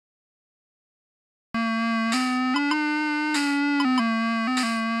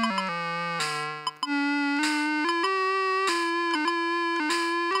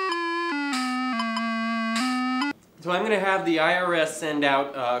gonna have the IRS send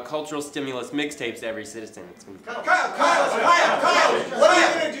out cultural stimulus mixtapes to every citizen. It's gonna be Kyle! What are you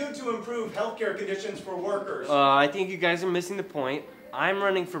gonna do to improve healthcare conditions for workers? I think you guys are missing the point. I'm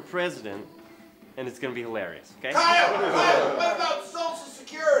running for president, and it's gonna be hilarious, okay? Kyle, what about Social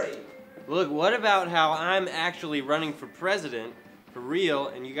Security? Look, what about how I'm actually running for president, for real,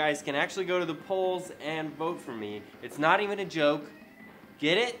 and you guys can actually go to the polls and vote for me. It's not even a joke.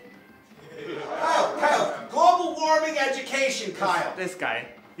 Get it? Kyle, global warming education, Kyle. This guy,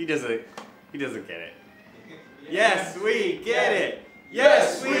 he doesn't get it. Yes, we get it.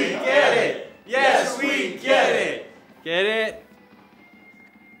 Yes, we get it. Yes, we get it. Get it?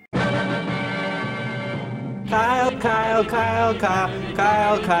 Kyle, Kyle, Kyle, Kyle,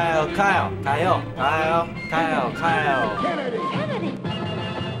 Kyle, Kyle, Kyle, Kyle, Kyle, Kyle, Kyle. Kennedy.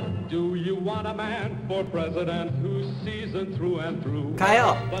 Do you want a man for president who's seasoned through and through?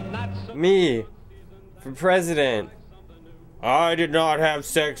 Kyle, me, for president. I did not have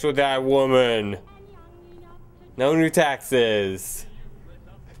sex with that woman. No new taxes.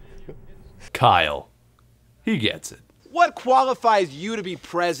 Kyle, he gets it. What qualifies you to be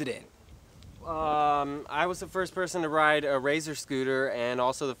president? I was the first person to ride a Razor scooter and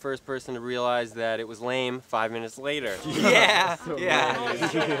also the first person to realize that it was lame 5 minutes later. Yeah.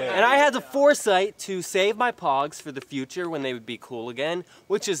 And I had the foresight to save my pogs for the future when they would be cool again,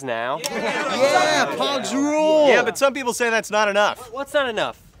 which is now. Yeah, pogs rule! Yeah, but some people say that's not enough. What's not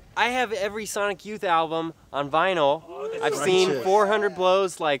enough? I have every Sonic Youth album on vinyl. I've seen 400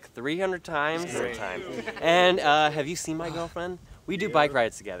 Blows like 300 times. And have you seen my girlfriend? We do bike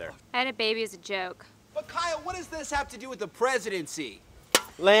rides together. I had a baby as a joke. But Kyle, what does this have to do with the presidency?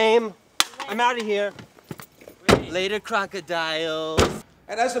 Lame. I'm out of here. Later, crocodiles.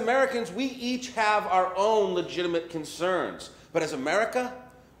 And as Americans, we each have our own legitimate concerns. But as America,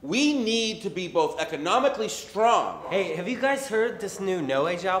 we need to be both economically strong. Hey, have you guys heard this new No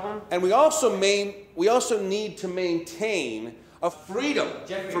Age album? And we also need to maintain a freedom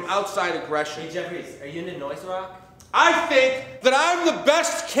from outside aggression. Hey, Jeffries, are you into noise rock? I think that I'm the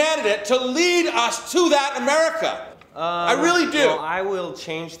best candidate to lead us to that America. I really do. Well, I will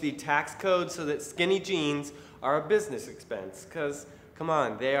change the tax code so that skinny jeans are a business expense, because, come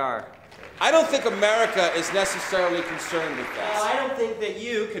on, they are. I don't think America is necessarily concerned with that. Well, I don't think that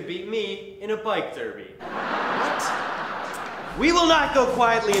you could beat me in a bike derby. What? We will not go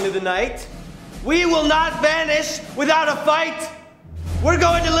quietly into the night. We will not vanish without a fight. We're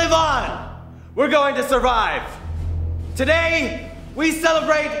going to live on. We're going to survive. Today, we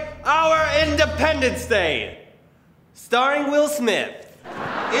celebrate our Independence Day, starring Will Smith.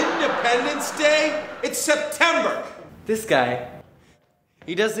 Independence Day? It's September. This guy,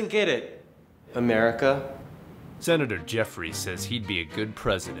 he doesn't get it. America. Senator Jeffrey says he'd be a good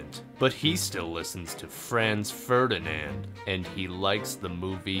president, but he still listens to Franz Ferdinand, and he likes the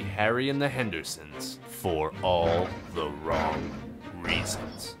movie Harry and the Hendersons for all the wrong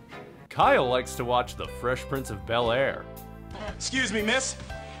reasons. Kyle likes to watch The Fresh Prince of Bel-Air. Excuse me, miss.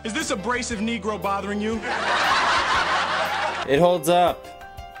 Is this abrasive Negro bothering you? It holds up.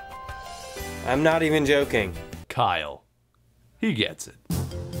 I'm not even joking. Kyle, he gets it.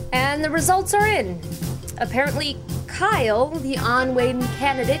 And the results are in. Apparently, Kyle, the on-Wayne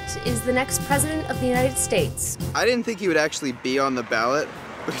candidate, is the next president of the United States. I didn't think he would actually be on the ballot,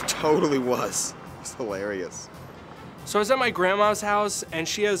 but he totally was. He's hilarious. So I was at my grandma's house, and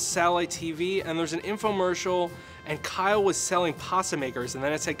she has satellite TV, and there's an infomercial, and Kyle was selling pasta makers, and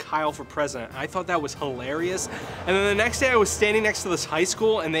then it said Kyle for president. I thought that was hilarious. And then the next day I was standing next to this high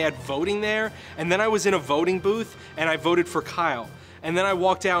school, and they had voting there, and then I was in a voting booth, and I voted for Kyle. And then I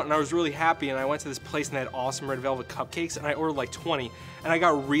walked out, and I was really happy, and I went to this place, and they had awesome red velvet cupcakes, and I ordered like 20, and I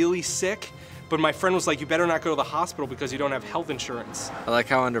got really sick, but my friend was like, you better not go to the hospital because you don't have health insurance. I like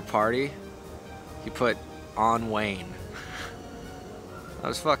how under party, he put on Wayne. That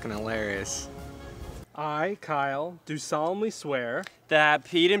was fucking hilarious. I, Kyle, do solemnly swear that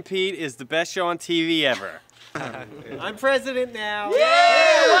Pete and Pete is the best show on TV ever. I'm president now.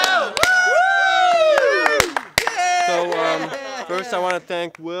 Yeah! So, first I want to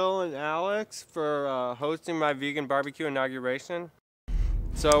thank Will and Alex for hosting my vegan barbecue inauguration.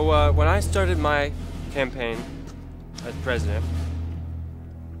 So, when I started my campaign as president,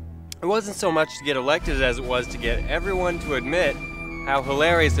 it wasn't so much to get elected as it was to get everyone to admit how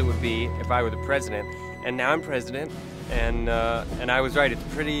hilarious it would be if I were the president. And now I'm president, and I was right, it's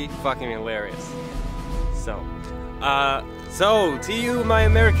pretty fucking hilarious. So to you, my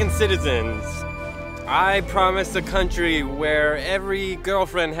American citizens, I promise a country where every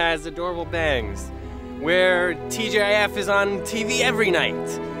girlfriend has adorable bangs, where TGIF is on TV every night,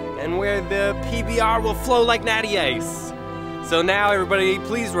 and where the PBR will flow like natty ice. So now everybody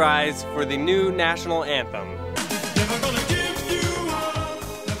please rise for the new national anthem.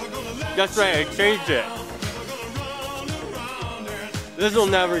 That's right, I changed it. This will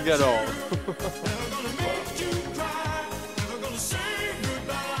never get old.